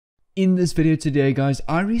In this video today, guys,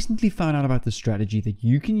 I recently found out about the strategy that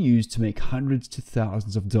you can use to make hundreds to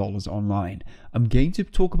thousands of dollars online. I'm going to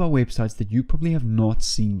talk about websites that you probably have not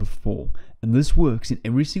seen before. And this works in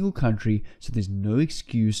every single country, so there's no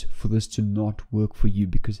excuse for this to not work for you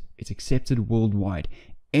because it's accepted worldwide.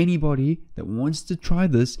 Anybody that wants to try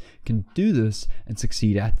this can do this and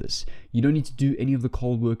succeed at this. You don't need to do any of the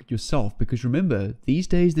cold work yourself because remember, these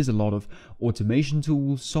days there's a lot of automation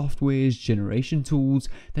tools, softwares, generation tools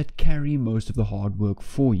that carry most of the hard work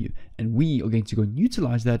for you. And we are going to go and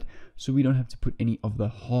utilize that so we don't have to put any of the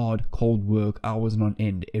hard, cold work hours on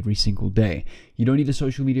end every single day. You don't need a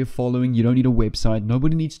social media following, you don't need a website,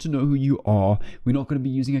 nobody needs to know who you are. We're not going to be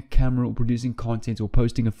using a camera or producing content or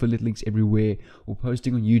posting affiliate links everywhere or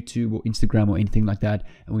posting on YouTube or Instagram or anything like that,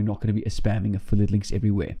 and we're not going to be spamming affiliate links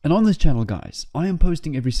everywhere. And on this channel, guys, I am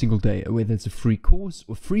posting every single day, whether it's a free course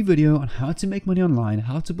or free video on how to make money online,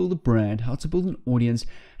 how to build a brand, how to build an audience,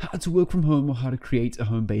 how to work from home, or how to create a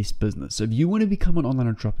home-based business. So if you want to become an online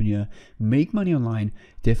entrepreneur, make money online,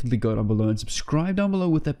 definitely go down below and subscribe down below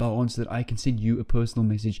with that bell on so that I can send you a personal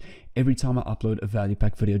message every time I upload a value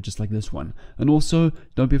pack video just like this one. And also,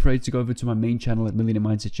 don't be afraid to go over to my main channel at Millionaire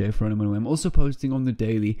Mindset Jay Froneman, where I'm also posting on the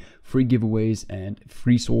daily free giveaways and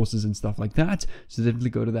free sources and stuff like that. So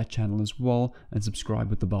definitely go to that channel as well and subscribe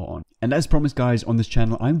with the bell on. And as promised, guys, on this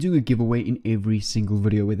channel, I'm doing a giveaway in every single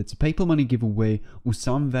video, whether it's a PayPal money giveaway or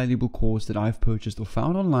some valuable course that I've purchased or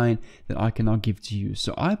found online that I can now give to you.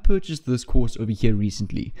 So I purchased this course over here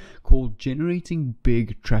recently called Generating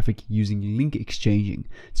Big Traffic Using Link Exchanging.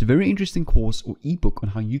 It's a very interesting course or ebook on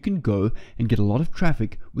how you can go and get a lot of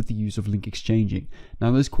traffic with the use of link exchanging.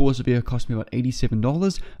 Now, this course over here cost me about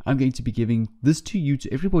 $87. I'm going to be giving this to you,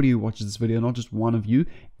 to everybody who watches this video, not just one of you,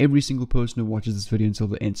 every single person who watches this video until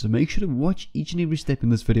the end. So make sure to watch each and every step in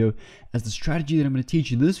this video, as the strategy that I'm going to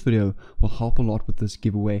teach you in this video will help a lot with this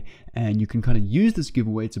giveaway, and you can kind of use this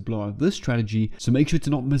giveaway to blow out this strategy. So make sure to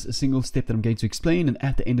not miss a single step that I'm going to explain, and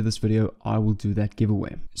at the end of this video I will do that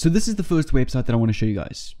giveaway. So this is the first website that I want to show you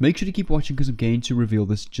guys. Make sure to keep watching because I'm going to reveal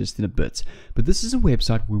this just in a bit. But this is a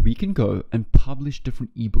website where we can go and publish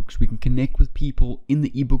different ebooks. We can connect with people in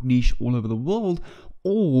the ebook niche all over the world,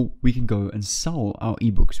 or we can go and sell our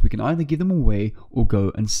ebooks. We can either give them away or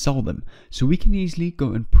go and sell them. So we can easily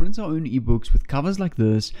go and print our own ebooks with covers like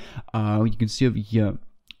this. You can see over here,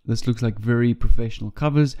 this looks like very professional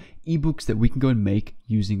covers, ebooks that we can go and make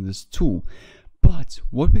using this tool. But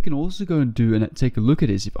what we can also go and do and take a look at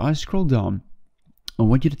is, if I scroll down, I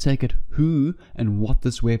want you to take it who and what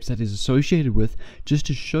this website is associated with, just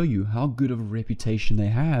to show you how good of a reputation they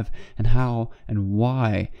have and how and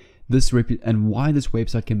why this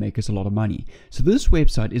website can make us a lot of money. So this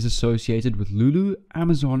website is associated with Lulu,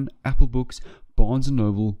 Amazon, Apple Books, Barnes &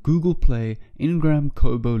 Noble, Google Play, Ingram,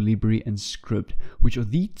 Kobo, Libri, and Scribd, which are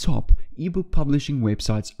the top ebook publishing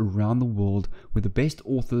websites around the world where the best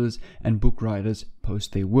authors and book writers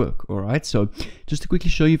post their work. Alright, so just to quickly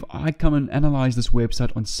show you, if I come and analyze this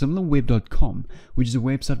website on similarweb.com, which is a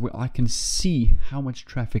website where I can see how much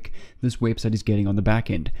traffic this website is getting on the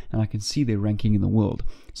back end, and I can see their ranking in the world.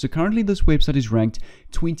 So currently this website is ranked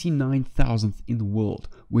 29,000th in the world,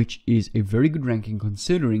 which is a very good ranking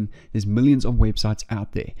considering there's millions of websites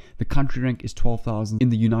out there. The country rank is 12,000 in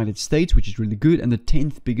the United States, which is really good, and the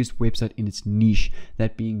 10th biggest website in its niche,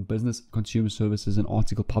 that being business, consumer services, and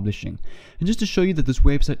article publishing. And just to show you that this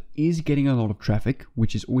website is getting a lot of traffic,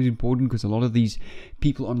 which is always important because a lot of these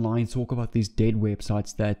people online talk about these dead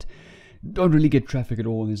websites that don't really get traffic at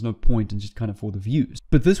all, and there's no point, and just kind of for the views.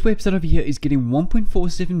 But this website over here is getting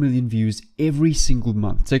 1.47 million views every single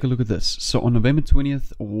month. Take a look at this. So on November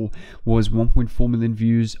 20th was 1.4 million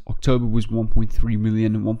views, October was 1.3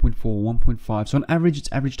 million, 1.4, 1.5. So on average,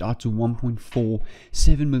 it's averaged out to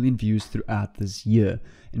 1.47 million views throughout this year.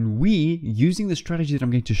 And we, using the strategy that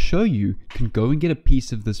I'm going to show you, can go and get a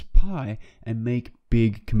piece of this pie and make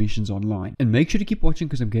big commissions online. And make sure to keep watching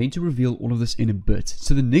because I'm going to reveal all of this in a bit.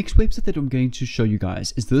 So the next website that I'm going to show you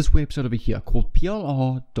guys is this website over here called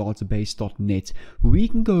plrdatabase.net, where we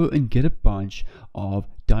can go and get a bunch of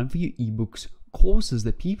done for you ebooks, courses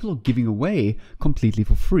that people are giving away completely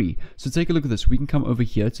for free. So take a look at this. We can come over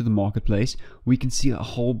here to the marketplace. We can see a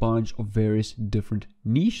whole bunch of various different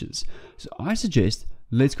niches. So I suggest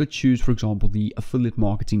let's go choose, for example, the affiliate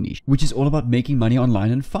marketing niche, which is all about making money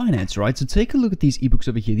online and finance, right? So take a look at these ebooks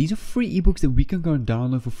over here. These are free ebooks that we can go and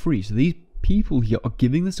download for free. So these people here are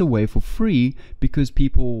giving this away for free because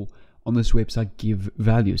people on this website give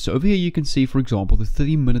value. So over here you can see, for example, the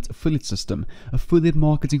 30-minute affiliate system, affiliate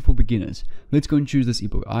marketing for beginners. Let's go and choose this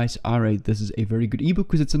ebook. I rate this is a very good ebook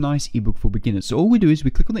because it's a nice ebook for beginners. So all we do is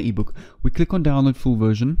we click on the ebook, we click on download full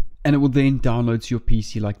version, and it will then download to your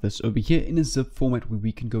PC like this over here in a zip format where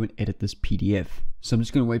we can go and edit this PDF. So I'm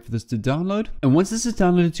just going to wait for this to download. And once this is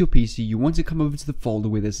downloaded to your PC, you want to come over to the folder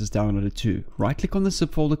where this is downloaded to. Right click on the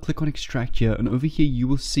zip folder, click on extract here, and over here you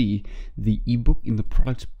will see the ebook in the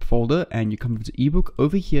product folder, and you come over to ebook.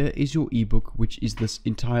 Over here is your ebook, which is this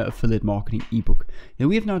entire affiliate marketing ebook that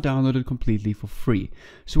we have now downloaded completely for free.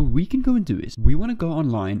 So what we can go and do is we want to go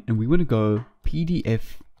online and we want to go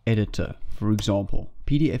PDF editor, for example,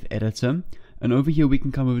 PDF editor, and over here we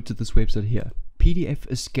can come over to this website here,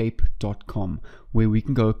 pdfescape.com, where we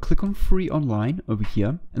can go click on free online over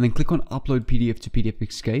here, and then click on upload PDF to PDF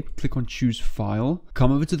Escape, click on choose file,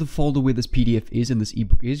 come over to the folder where this PDF is and this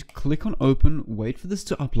ebook is, click on open, wait for this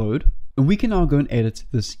to upload, and we can now go and edit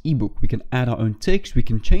this ebook. We can add our own text, we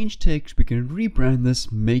can change text, we can rebrand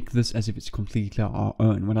this, make this as if it's completely our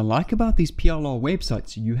own. What I like about these PLR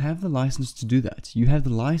websites, you have the license to do that. You have the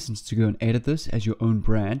license to go and edit this as your own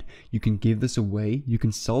brand. You can give this away, you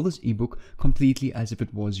can sell this ebook completely as if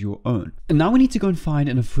it was your own. And now we need to go and find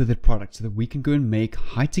an affiliate product so that we can go and make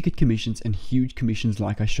high ticket commissions and huge commissions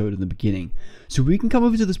like I showed in the beginning. So we can come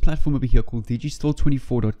over to this platform over here called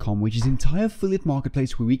digistore24.com, which is an entire affiliate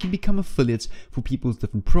marketplace where we can become affiliates for people's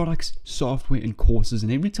different products, software, and courses.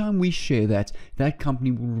 And every time we share that, that company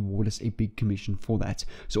will reward us a big commission for that.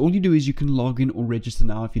 So all you do is you can log in or register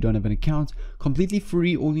now if you don't have an account, completely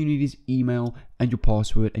free. All you need is email and your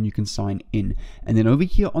password, and you can sign in. And then over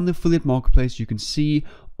here on the affiliate marketplace, you can see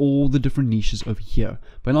all the different niches over here.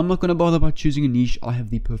 But I'm not going to bother about choosing a niche. I have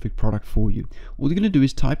the perfect product for you. All you're going to do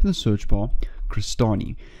is type in the search bar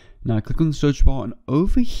Crestani. Now click on the search bar, and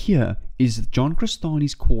over here is John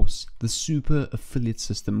Crestani's course, the Super Affiliate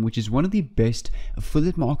System, which is one of the best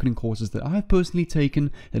affiliate marketing courses that I have personally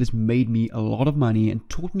taken that has made me a lot of money and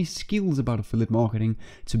taught me skills about affiliate marketing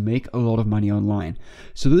to make a lot of money online.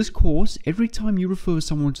 So this course, every time you refer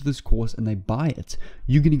someone to this course and they buy it,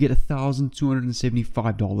 you're going to get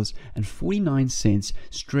 $1,275.49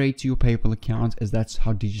 straight to your PayPal account, as that's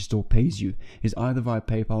how Digistore pays you, is either via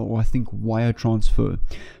PayPal or I think wire transfer.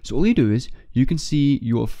 So all you do is you can see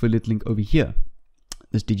your affiliate link over here,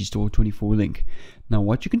 this Digistore24 link. Now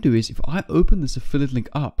what you can do is, if I open this affiliate link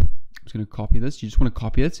up, I'm just going to copy this. You just want to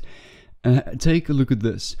copy it. Take a look at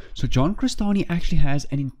this. So John Crestani actually has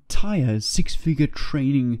an entire 6-figure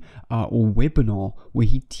training or webinar where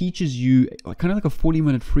he teaches you kind of like a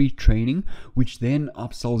 40-minute free training, which then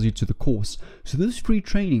upsells you to the course. So this free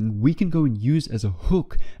training we can go and use as a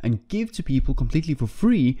hook and give to people completely for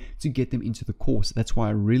free to get them into the course. That's why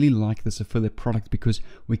I really like this affiliate product, because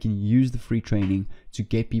we can use the free training to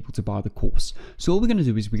get people to buy the course. So all we're going to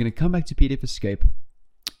do is we're going to come back to PDF Escape.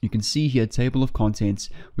 You can see here table of contents.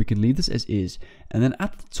 We can leave this as is, and then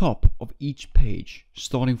at the top of each page,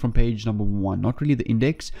 starting from page number 1, not really the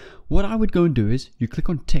index, what I would go and do is you click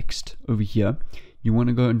on text over here. You want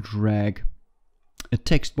to go and drag a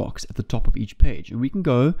text box at the top of each page, and we can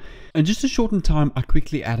go, and just to shorten time, I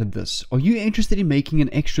quickly added this. Are you interested in making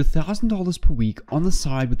an extra $1,000 per week on the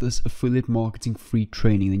side with this affiliate marketing free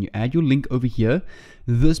training? Then you add your link over here.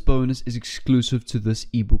 This bonus is exclusive to this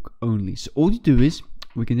ebook only. So all you do is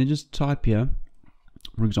we can then just type here,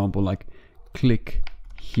 for example, like click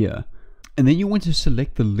here, and then you want to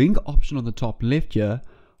select the link option on the top left here,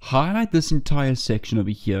 highlight this entire section over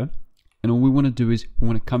here, and all we want to do is we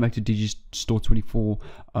want to come back to Digistore24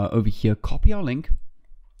 over here, copy our link,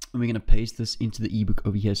 and we're going to paste this into the ebook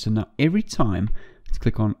over here. So now every time, let's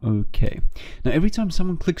click on OK. Now every time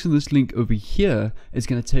someone clicks on this link over here, it's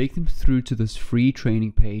going to take them through to this free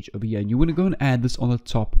training page over here. And you want to go and add this on the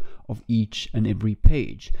top of each and every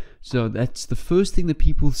page. So that's the first thing that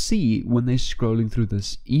people see when they're scrolling through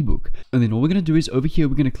this ebook. And then all we're going to do is over here,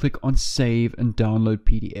 we're going to click on save and download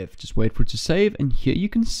PDF. Just wait for it to save. And here you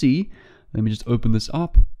can see, let me just open this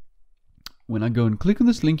up. When I go and click on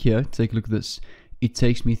this link here, take a look at this. It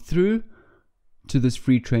takes me through to this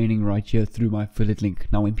free training right here through my affiliate link.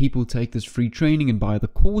 Now when people take this free training and buy the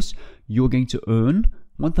course, you're going to earn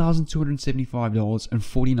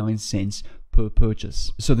 $1,275.49 per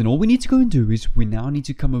purchase. So then all we need to go and do is we now need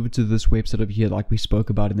to come over to this website over here like we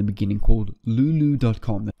spoke about in the beginning, called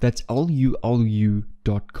lulu.com. That's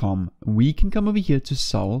lulu.com. We can come over here to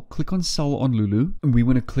sell, click on sell on Lulu, and we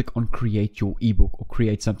want to click on create your ebook or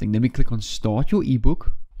create something. Then we click on start your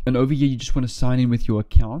ebook, and over here you just want to sign in with your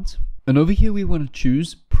account. And over here we want to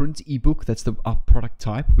choose print ebook. That's our product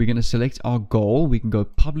type. We're going to select our goal. We can go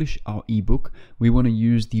publish our ebook. We want to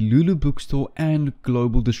use the Lulu bookstore and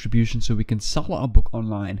global distribution so we can sell our book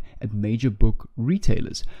online at major book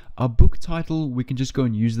retailers. Our book title, we can just go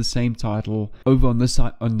and use the same title over on this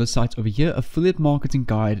site over here. Affiliate marketing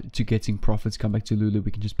guide to getting profits. Come back to Lulu. We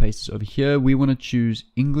can just paste this over here. We want to choose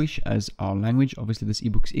English as our language. Obviously, this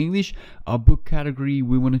ebook's English. Our book category,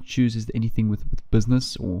 we want to choose is anything with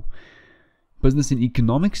business or business and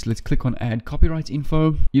economics. Let's click on add copyright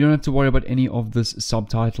info. You don't have to worry about any of this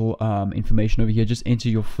subtitle information over here. Just enter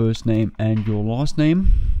your first name and your last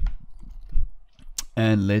name.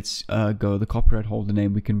 And let's go the copyright holder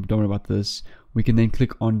name. Don't worry about this. We can then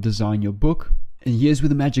click on design your book. And here's where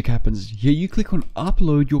the magic happens. Here you click on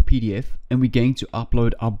upload your PDF, and we're going to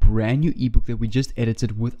upload our brand new ebook that we just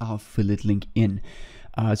edited with our affiliate link in.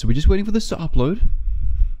 So we're just waiting for this to upload.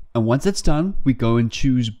 And once that's done, we go and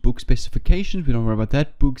choose book specifications. We don't worry about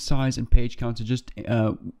that. Book size and page count are just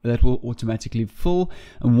that will automatically fill.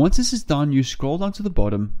 And once this is done, you scroll down to the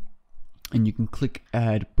bottom and you can click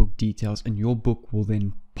add book details, and your book will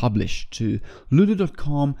then publish to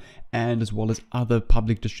lulu.com and as well as other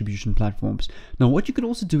public distribution platforms. Now what you can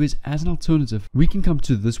also do is, as an alternative, we can come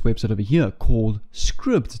to this website over here called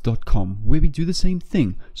scribd.com, where we do the same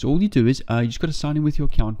thing. So all you do is you just got to sign in with your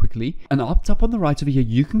account quickly, and up top on the right over here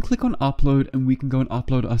you can click on upload, and we can go and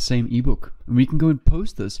upload our same ebook, and we can go and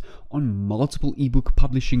post this on multiple ebook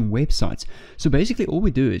publishing websites. So basically all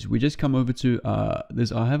we do is we just come over to I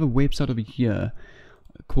have a website over here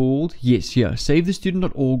called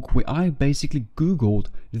savethestudent.org, where I basically googled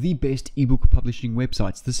the best ebook publishing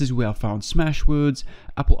websites. This is where I found Smashwords,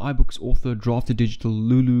 Apple iBooks Author, Drafted Digital,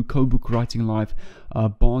 Lulu, Kobook Writing Live,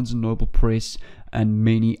 Barnes & Noble Press, and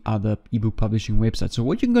many other ebook publishing websites. So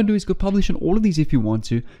what you can go do is go publish on all of these if you want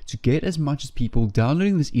to get as much as people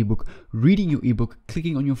downloading this ebook, reading your ebook,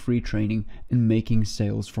 clicking on your free training, and making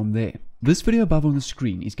sales from there. This video above on the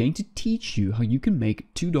screen is going to teach you how you can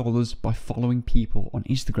make $2 by following people on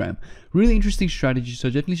Instagram. Really interesting strategy, so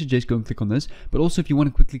I definitely suggest go and click on this. But also, if you want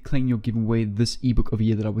to quickly claim your giveaway, this ebook over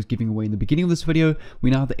here that I was giving away in the beginning of this video,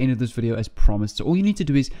 we're now at the end of this video as promised. So all you need to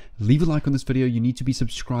do is leave a like on this video. You need to be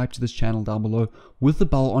subscribed to this channel down below with the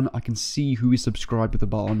bell on. I can see who is subscribed with the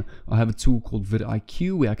bell on. I have a tool called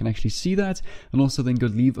vidIQ where I can actually see that, and also then go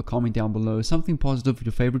leave a comment down below, something positive,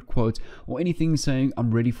 your favorite quote, or anything saying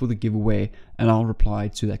I'm ready for the giveaway, and I'll reply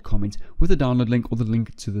to that comment with a download link or the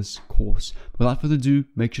link to this course. Without further ado,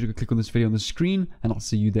 make sure to click on this video on the screen, and I'll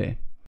see you there.